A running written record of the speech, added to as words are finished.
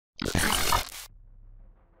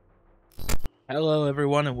Hello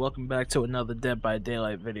everyone and welcome back to another Dead by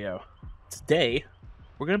Daylight video. Today,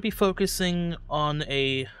 we're going to be focusing on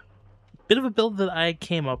a bit of a build that I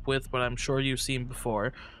came up with, but I'm sure you've seen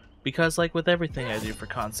before, because like with everything I do for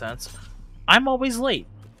content, I'm always late.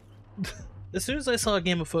 As soon as I saw a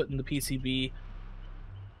game afoot in the PCB,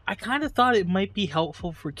 I kind of thought it might be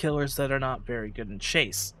helpful for killers that are not very good in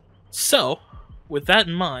chase. So, with that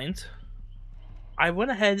in mind, I went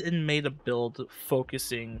ahead and made a build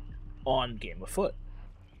focusing on game afoot.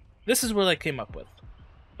 This is what I came up with.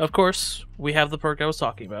 Of course, we have the perk I was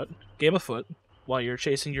talking about, game afoot. While you're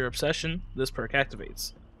chasing your obsession, this perk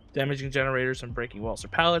activates. Damaging generators and breaking walls or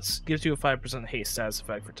pallets gives you a 5% haste status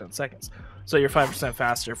effect for 10 seconds. So you're 5%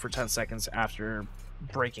 faster for 10 seconds after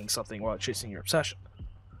breaking something while chasing your obsession.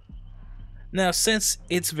 Now, since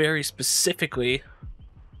it's very specifically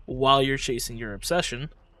while you're chasing your obsession,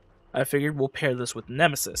 I figured we'll pair this with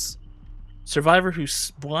Nemesis. Survivor who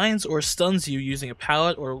blinds or stuns you using a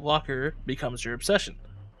pallet or locker becomes your obsession.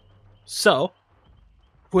 So,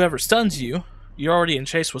 whoever stuns you, you're already in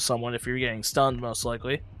chase with someone if you're getting stunned most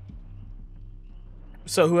likely.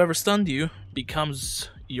 So whoever stunned you becomes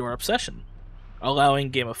your obsession, allowing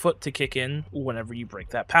game afoot to kick in whenever you break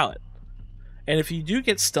that pallet. And if you do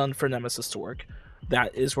get stunned for Nemesis to work,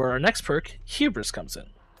 that is where our next perk, Hubris, comes in.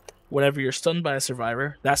 Whenever you're stunned by a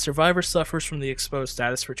survivor, that survivor suffers from the exposed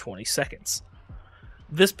status for 20 seconds.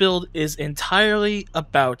 This build is entirely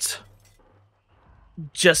about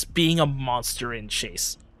just being a monster in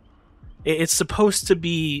chase. It's supposed to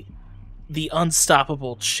be the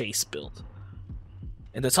unstoppable chase build.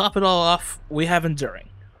 And to top it all off, we have Enduring.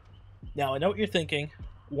 Now, I know what you're thinking.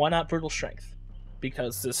 Why not Brutal Strength?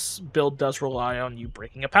 Because this build does rely on you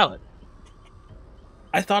breaking a pallet.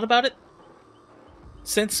 I thought about it.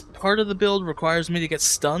 Since part of the build requires me to get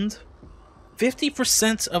stunned,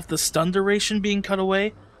 50% of the stun duration being cut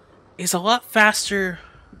away is a lot faster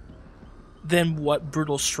than what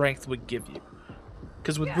Brutal Strength would give you.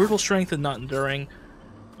 Because with Brutal Strength and not Enduring,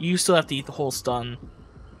 you still have to eat the whole stun,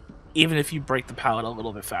 even if you break the pallet a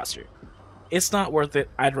little bit faster. It's not worth it.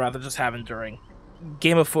 I'd rather just have Enduring.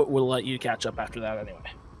 Game afoot will let you catch up after that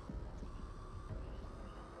anyway.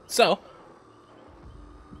 So,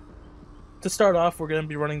 to start off, we're going to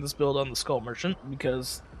be running this build on the Skull Merchant,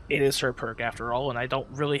 because it is her perk after all, and I don't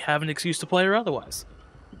really have an excuse to play her otherwise.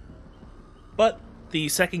 But the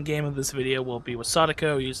second game of this video will be with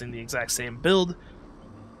Sadako using the exact same build,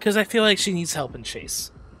 because I feel like she needs help in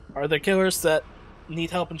chase. Are there killers that need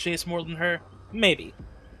help in chase more than her? Maybe.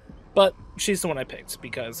 But she's the one I picked,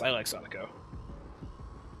 because I like Sadako.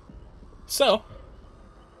 So,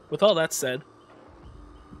 with all that said,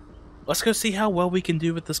 let's go see how well we can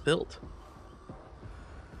do with this build.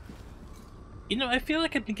 You know, I feel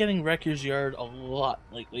like I've been getting Wrecker's Yard a lot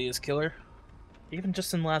lately as killer. Even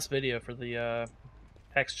just in the last video for the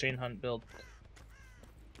Hex Chain Hunt build.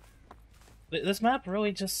 This map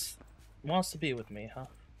really just wants to be with me, huh?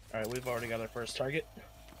 Alright, we've already got our first target.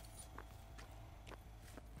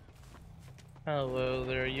 Hello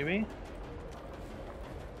there, Yui.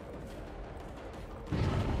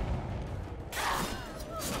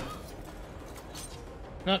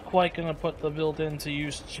 Not quite gonna put the build into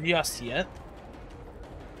use just yet.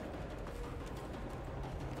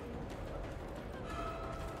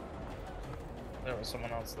 There was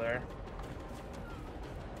someone else there.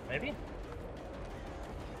 Maybe?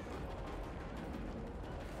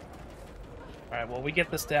 Alright, well, we get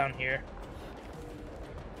this down here.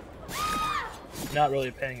 Not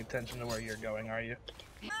really paying attention to where you're going, are you?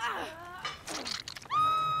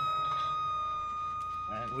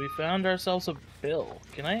 Alright, we found ourselves a bill.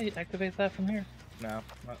 Can I activate that from here? No.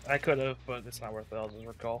 I could have, but it's not worth it, I'll just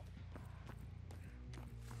recall.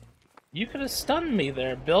 You could have stunned me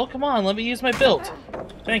there, Bill. Come on, let me use my build.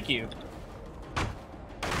 Thank you.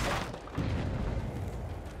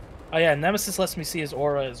 Oh yeah, Nemesis lets me see his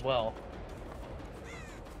aura as well.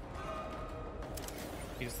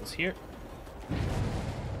 Use this here.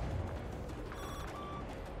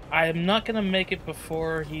 I am not gonna make it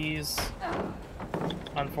before he's...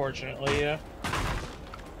 Unfortunately, yeah.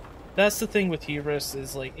 That's the thing with Hubris,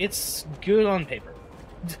 is like, it's good on paper.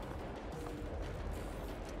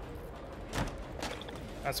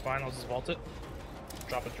 That's fine, I'll just vault it.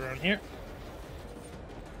 Drop a drone here.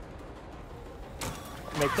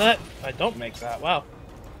 Make that? I don't make that, wow.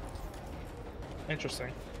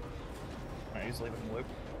 Interesting. Alright, he's leaving the loop.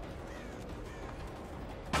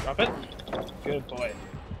 Drop it. Good boy.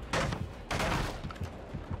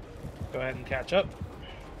 Go ahead and catch up.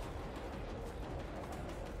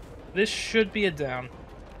 This should be a down.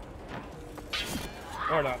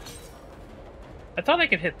 Or not. I thought I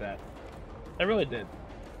could hit that. I really did.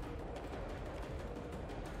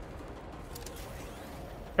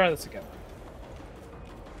 try this again.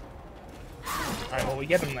 Alright, well, we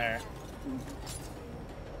get him there.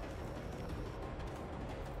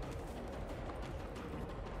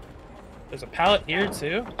 There's a pallet here,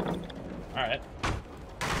 too? Alright.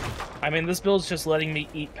 I mean, this build's just letting me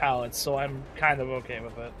eat pallets, so I'm kind of okay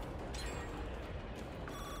with it.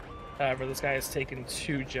 However, this guy has taken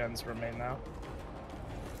 2 gens from me now.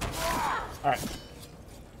 Alright.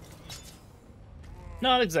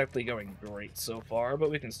 Not exactly going great so far, but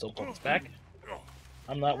we can still pull this back.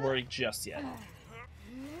 I'm not worried just yet.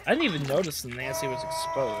 I didn't even notice that Nancy was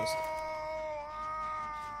exposed.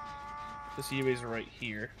 This UA's right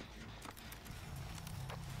here.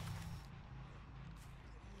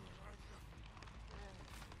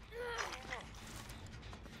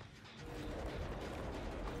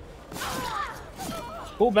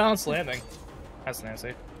 Full balance landing. That's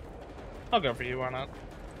Nancy. I'll go for you, why not?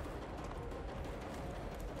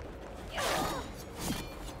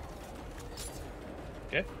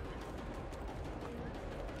 Okay.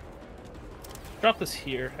 Drop this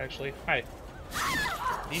here, actually. Hi.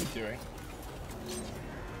 What are you doing?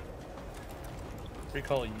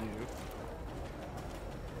 Recall you.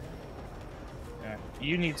 Yeah,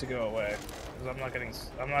 you need to go away. Because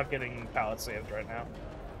I'm not getting pallet saved right now.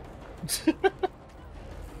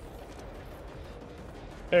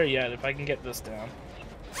 Better yet, if I can get this down.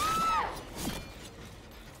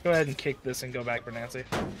 Go ahead and kick this and go back for Nancy.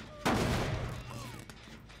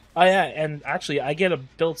 Oh yeah, and actually I get a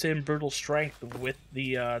built-in brutal strength with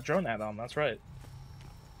the drone add-on, that's right.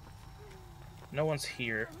 No one's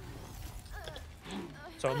here.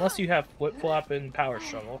 So unless you have flip-flop and power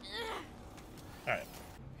shovel. Alright.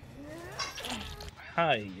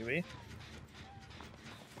 Hi, Yui.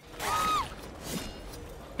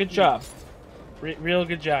 Good job. Real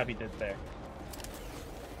good job you did there.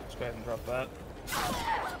 Let's go ahead and drop that.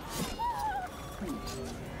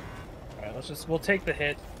 Alright, we'll take the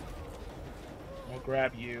hit. We'll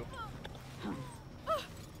grab you.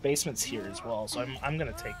 Basement's here as well, so I'm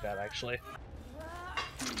gonna take that actually.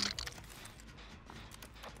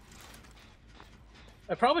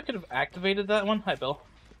 I probably could have activated that one. Hi, Bill.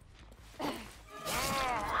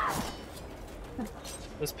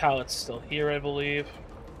 This pallet's still here, I believe.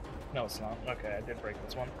 No, it's not. Okay, I did break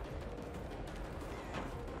this one.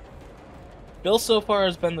 Bill so far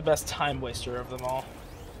has been the best time waster of them all.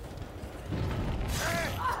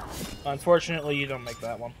 Unfortunately, you don't make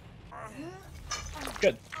that one.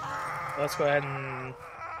 Good. Let's go ahead and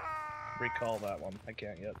recall that one. I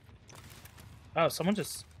can't yet. Oh, someone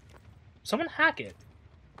hack it.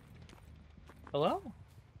 Hello?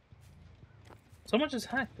 Someone just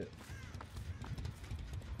hacked it.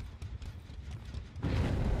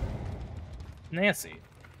 Nancy.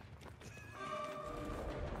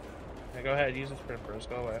 Yeah, go ahead, use the sprint burst,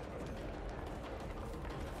 go away.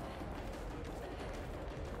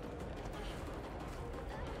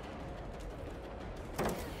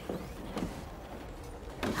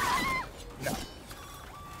 No.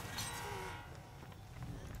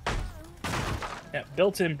 Yeah,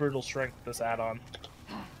 built-in brutal strength, this add-on.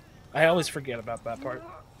 I always forget about that part.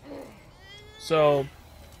 So,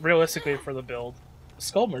 realistically for the build,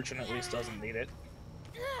 Skull Merchant at least doesn't need it.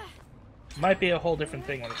 Might be a whole different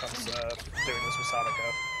thing when it comes to doing this with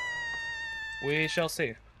Sadako. We shall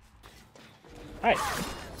see. Hi.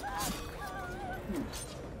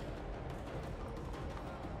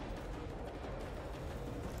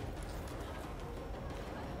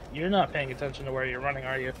 You're not paying attention to where you're running,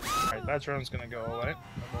 are you? Alright, that drone's gonna go away.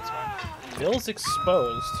 That's fine. Bill's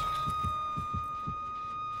exposed.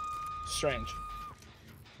 Strange.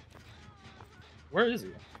 Where is he?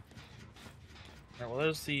 Alright, well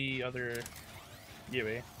there's the other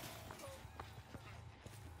Yui.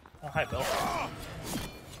 Oh, hi, Bill.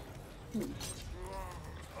 You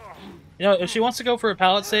know, if she wants to go for a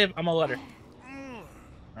pallet save, I'm gonna let her.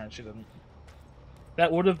 Alright, she didn't.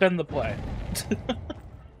 That would have been the play.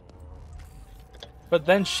 But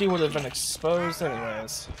then she would have been exposed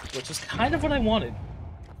anyways, which is kind of what I wanted.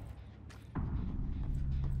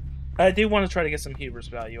 I do want to try to get some Hubris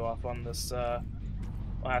value off on this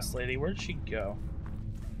last lady. Where'd she go?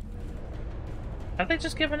 Have they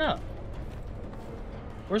just given up?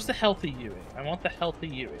 Where's the healthy Yui? I want the healthy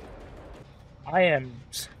Yui. I am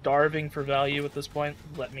starving for value at this point.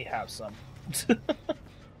 Let me have some.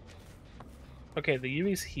 Okay, the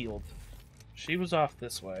Yui's healed. She was off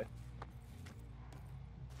this way.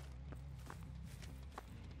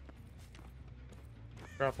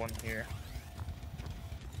 Drop one here.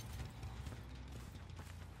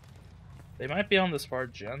 They might be on this far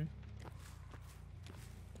gen.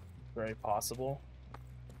 Very possible.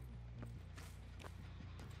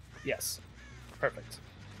 Yes. Perfect.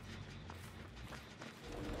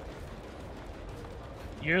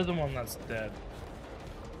 You're the one that's dead.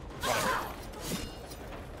 Whatever.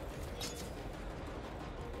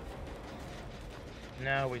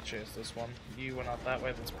 Now we chase this one. You went out that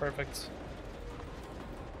way, that's perfect.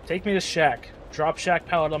 Take me to Shack. Drop Shack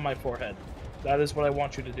pallet on my forehead. That is what I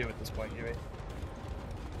want you to do at this point, Yui.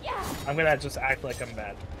 Yeah. I'm gonna just act like I'm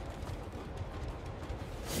bad.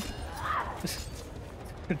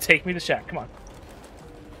 Take me to Shack, come on.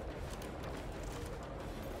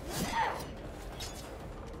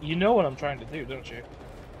 You know what I'm trying to do, don't you?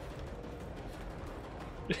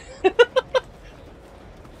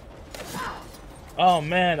 Oh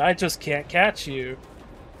man, I just can't catch you.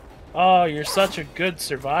 Oh, you're such a good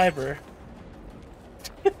survivor.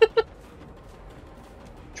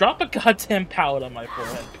 Drop a goddamn pallet on my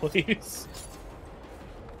forehead, please.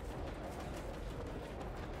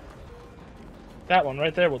 That one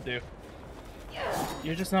right there will do.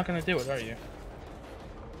 You're just not gonna do it, are you?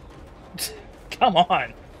 Come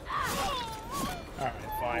on. Alright,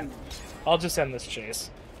 fine. I'll just end this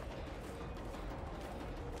chase.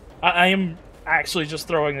 I am actually just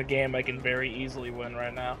throwing a game I can very easily win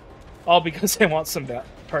right now. All because I want some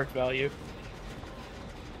perk value.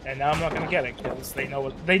 And now I'm not gonna get it because they know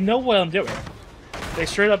what I'm doing. They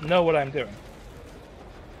straight up know what I'm doing.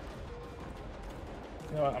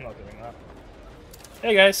 You know what? I'm not doing that.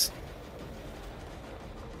 Hey guys.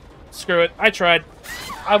 Screw it. I tried.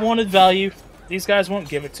 I wanted value. These guys won't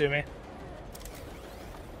give it to me.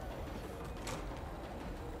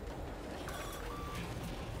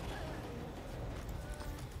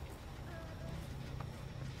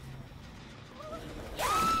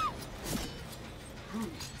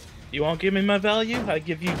 You won't give me my value? I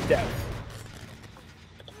give you death.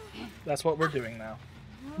 That's what we're doing now.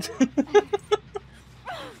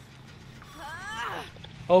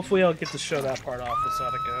 Hopefully I'll get to show that part off with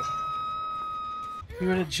Sadako. You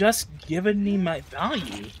would have just given me my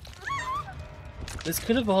value. This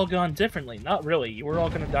could have all gone differently. Not really. You were all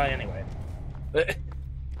gonna die anyway. But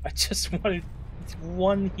I just wanted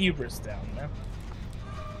one hubris down, man.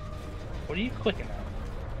 What are you clicking at?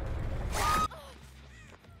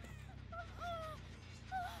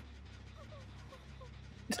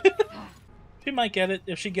 She might get it.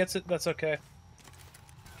 If she gets it, that's okay.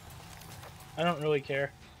 I don't really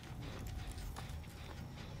care.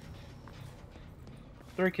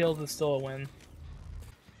 3 kills is still a win.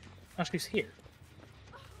 Oh, she's here.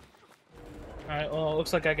 Alright, well, it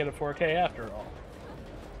looks like I get a 4K after all.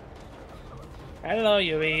 Hello,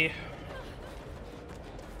 Yui.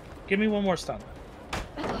 Give me one more stun.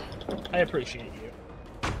 I appreciate you.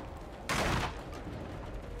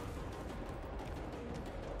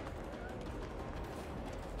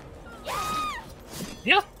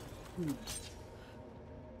 Yeah.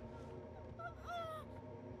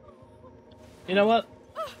 You know what?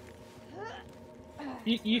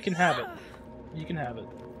 You can have it. You can have it.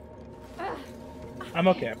 I'm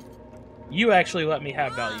okay. You actually let me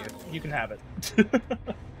have value. You can have it.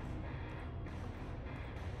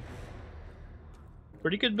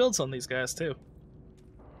 Pretty good builds on these guys, too.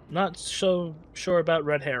 Not so sure about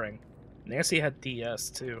Red Herring. Nancy had DS,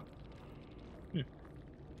 too.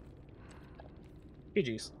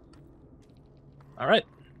 GG's. Alright.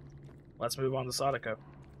 Let's move on to Sadako.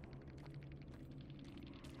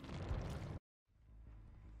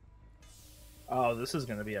 Oh, this is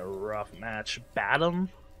going to be a rough match. Badham?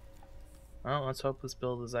 Well, let's hope this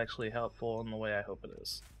build is actually helpful in the way I hope it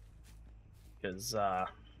is. Because,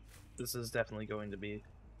 this is definitely going to be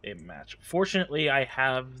a match. Fortunately, I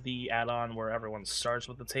have the add-on where everyone starts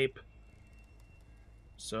with the tape.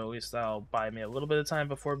 So at least that'll buy me a little bit of time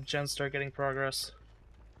before gens start getting progress.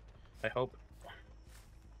 I hope.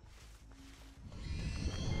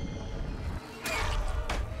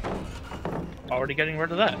 Already getting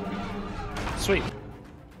rid of that. Sweet.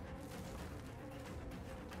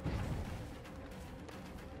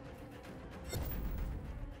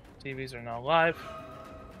 TVs are now live.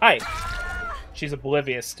 Hi! She's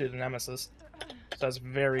oblivious to the Nemesis. That's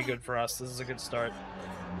very good for us. This is a good start.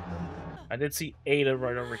 I did see Ada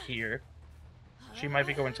right over here. She might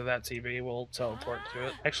be going to that TV. We'll teleport to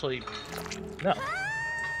it. Actually, no.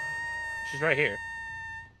 She's right here.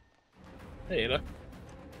 Hey, Ada.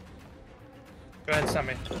 Go ahead, send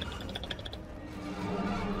me.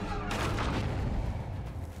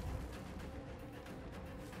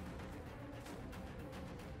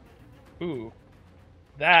 Ooh.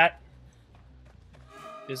 That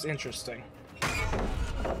is interesting.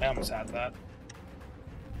 I almost had that.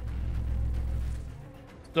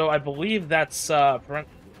 So I believe that's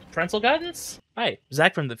parental guidance? Hi,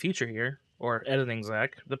 Zach from the future here. Or editing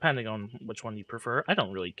Zach, depending on which one you prefer. I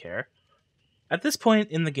don't really care. At this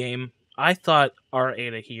point in the game, I thought our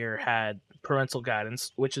Ada here had parental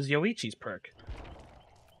guidance, which is Yoichi's perk.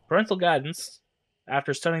 Parental guidance,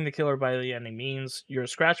 after stunning the killer by any means, your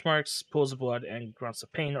scratch marks, pools of blood, and grunts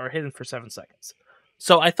of pain are hidden for 7 seconds.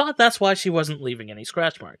 So I thought that's why she wasn't leaving any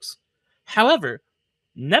scratch marks. However,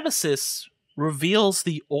 Nemesis reveals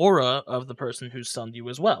the aura of the person who stunned you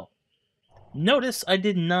as well. Notice I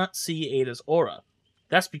did not see Ada's aura.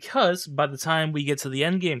 That's because by the time we get to the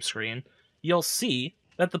endgame screen, you'll see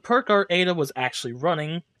that the perk our Ada was actually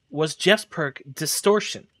running was Jeff's perk,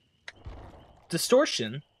 Distortion.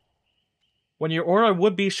 Distortion, when your aura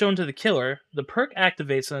would be shown to the killer, the perk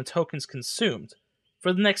activates and the token's consumed.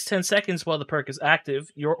 For the next 10 seconds while the perk is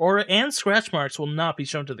active, your aura and scratch marks will not be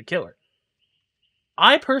shown to the killer.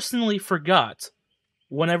 I personally forgot,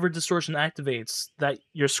 whenever Distortion activates, that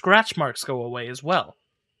your scratch marks go away as well.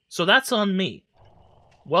 So that's on me.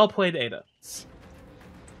 Well played, Ada.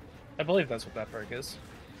 I believe that's what that perk is.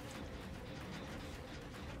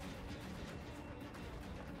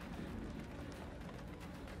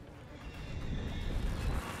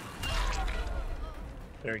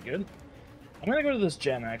 Very good. I'm gonna go to this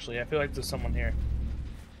gen, actually. I feel like there's someone here.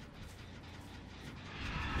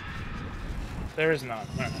 There is not.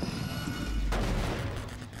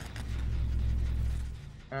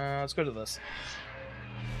 Alright. Let's go to this.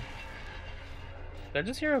 Did I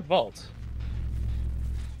just hear a vault?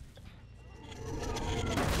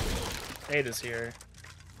 Ada's here.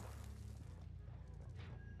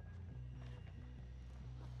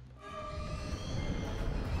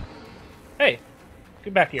 Hey!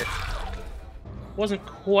 Get back here. Wasn't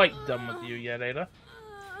quite done with you yet, Ada.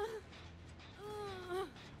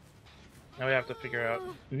 Now we have to figure out...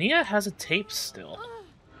 Nia has a tape still.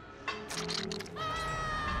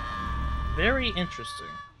 Very interesting.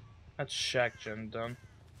 That's Shack Gen done.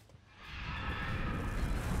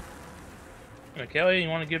 Hey, Kelly, you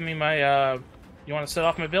want to give me my, you want to set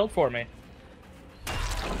off my build for me?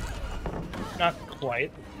 Not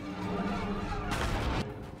quite.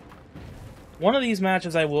 One of these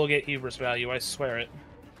matches I will get Hubris value, I swear it.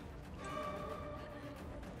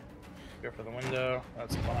 Go for the window,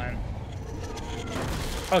 that's fine.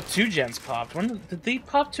 Oh, 2 gens popped. When did they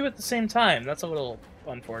pop 2 at the same time? That's a little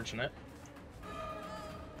unfortunate.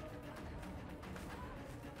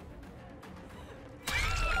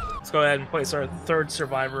 Let's go ahead and place our 3rd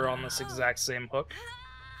survivor on this exact same hook.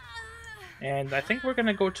 And I think we're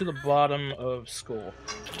gonna go to the bottom of school.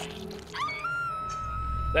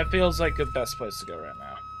 That feels like the best place to go right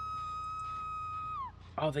now.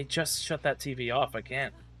 Oh, they just shut that TV off. I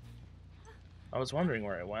can't. I was wondering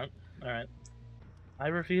where it went. Alright. I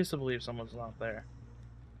refuse to believe someone's not there.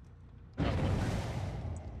 Oh.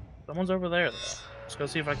 Someone's over there, though. Let's go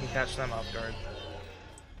see if I can catch them off guard.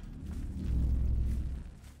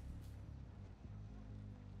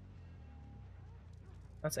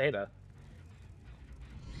 That's Ada.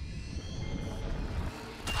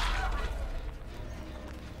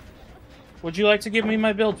 Would you like to give me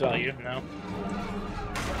my build value? No.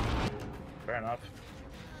 Fair enough.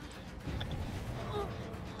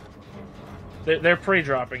 They're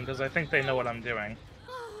pre-dropping because I think they know what I'm doing.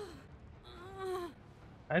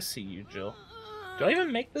 I see you, Jill. Do I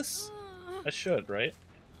even make this? I should, right?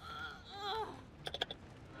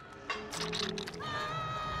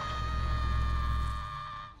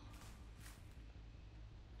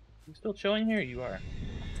 You still chilling here? You are.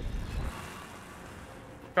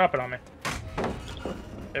 Drop it on me.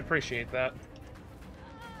 I appreciate that.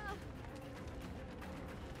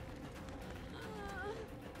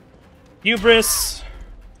 Hubris!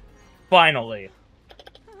 Finally.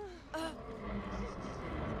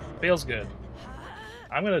 Feels good.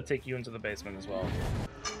 I'm gonna take you into the basement as well.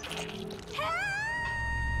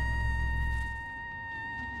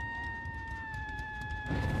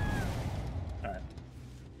 Alright.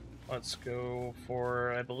 Let's go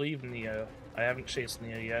for, I believe, Nia. I haven't chased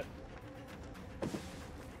Nia yet. Is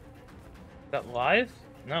that live?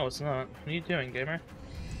 No, it's not. What are you doing, gamer?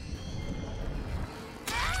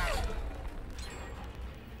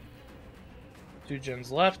 Two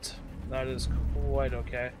gens left. That is quite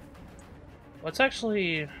okay. Let's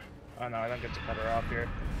actually... Oh no, I don't get to cut her off here.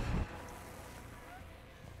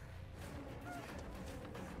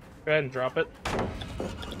 Go ahead and drop it.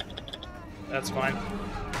 That's fine.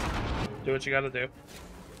 Do what you gotta do.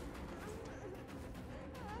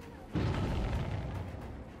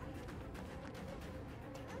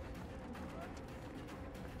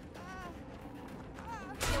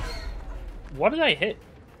 What did I hit?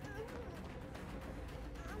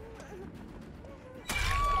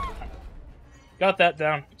 Got that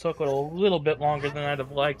down. Took a little bit longer than I'd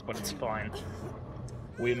have liked, but it's fine.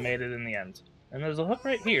 We made it in the end. And there's a hook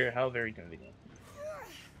right here. How very convenient.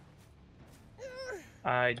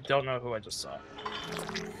 I don't know who I just saw.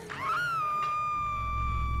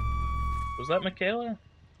 Was that Michaela?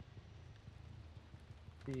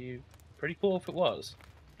 Be pretty cool if it was.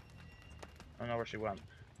 I don't know where she went.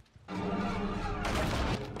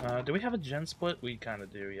 Do we have a gen split? We kind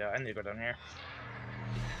of do, yeah. I need to go down here.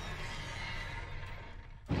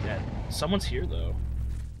 Yeah, someone's here, though.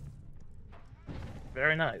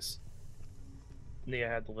 Very nice. Nia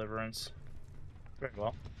had deliverance. Very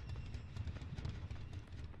well.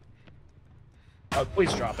 Oh,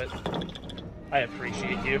 please drop it. I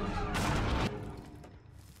appreciate you.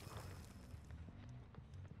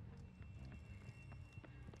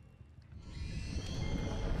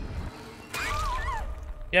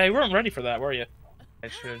 Yeah, you weren't ready for that, were you? I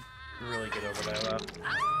should really get over there, though.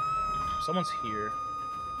 Someone's here.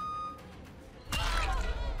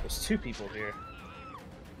 There's two people here.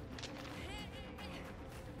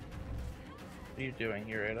 What are you doing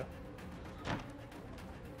here, Ada?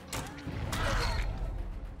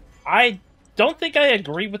 I don't think I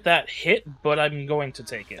agree with that hit, but I'm going to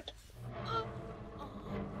take it.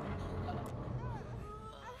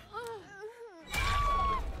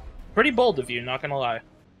 Pretty bold of you, not gonna lie.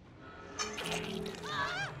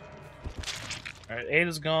 Alright,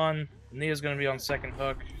 Ada's gone. Nia's gonna be on second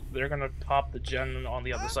hook. They're gonna pop the gen on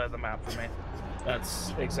the other side of the map for me.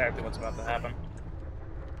 That's exactly what's about to happen.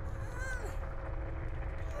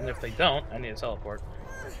 And if they don't, I need to teleport.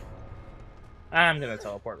 I'm gonna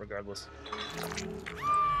teleport regardless.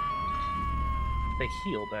 They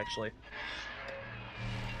healed, actually.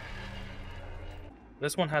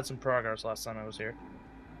 This one had some progress last time I was here.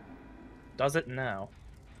 Does it now?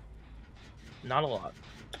 Not a lot.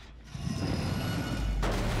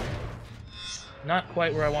 Not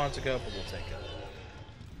quite where I want it to go, but we'll take it.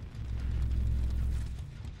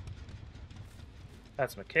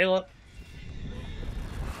 That's Michaela.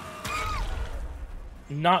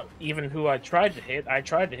 Not even who I tried to hit. I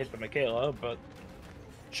tried to hit the Michaela, but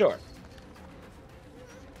sure.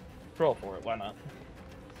 Roll for it, why not?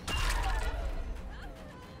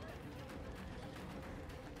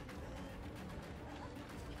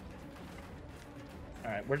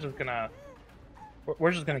 Alright, we're just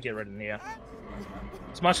gonna get rid of Nia.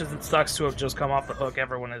 As much as it sucks to have just come off the hook,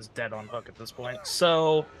 everyone is dead on hook at this point.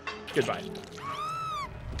 So, goodbye.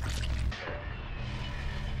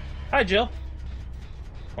 Hi, Jill.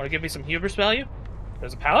 Want to give me some hubris value?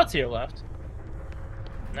 There's a Palantir left.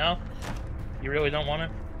 No? You really don't want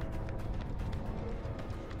it?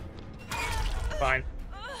 Fine.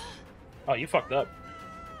 Oh, you fucked up.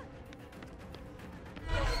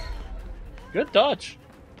 Good dodge.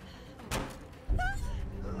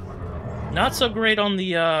 Not so great on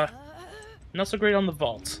the,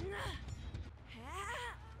 vault.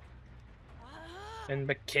 And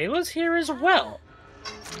Michaela's here as well.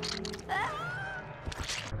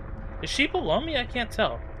 Is she below me? I can't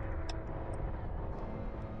tell.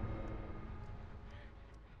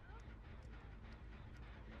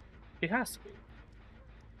 She has to be.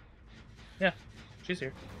 Yeah, she's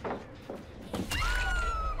here.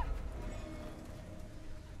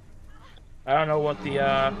 I don't know what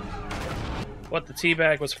the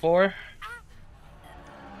teabag was for.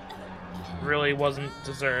 Really wasn't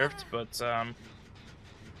deserved, but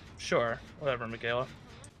sure, whatever, Michaela.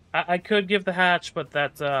 I could give the hatch, but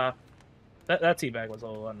that teabag was a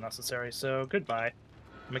little unnecessary. So goodbye,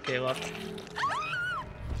 Michaela.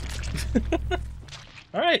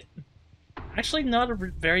 All right, actually not a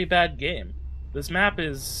very bad game. This map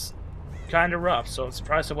is kind of rough, so I'm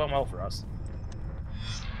surprised it went well for us.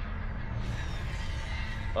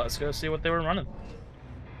 Let's go see what they were running.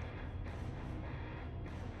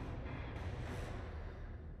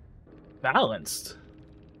 Balanced.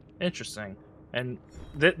 Interesting. And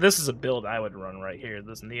this is a build I would run right here,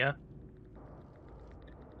 this Nia.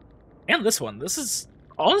 And this one. This is,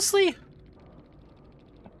 honestly,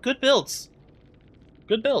 good builds.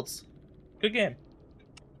 Good builds. Good game.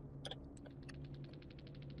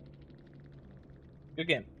 Good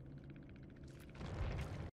game.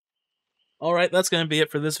 Alright, that's going to be it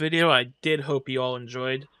for this video. I did hope you all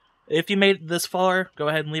enjoyed. If you made it this far, go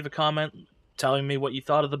ahead and leave a comment telling me what you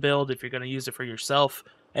thought of the build, if you're going to use it for yourself.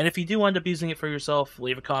 And if you do end up using it for yourself,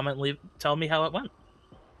 leave a comment, tell me how it went.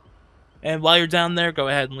 And while you're down there, go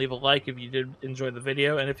ahead and leave a like if you did enjoy the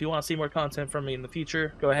video. And if you want to see more content from me in the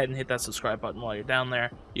future, go ahead and hit that subscribe button while you're down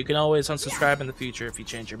there. You can always unsubscribe in the future if you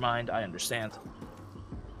change your mind, I understand.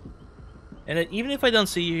 And even if I don't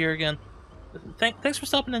see you here again, thanks for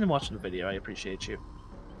stopping in and watching the video. I appreciate you.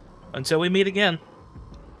 Until we meet again,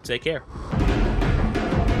 take care.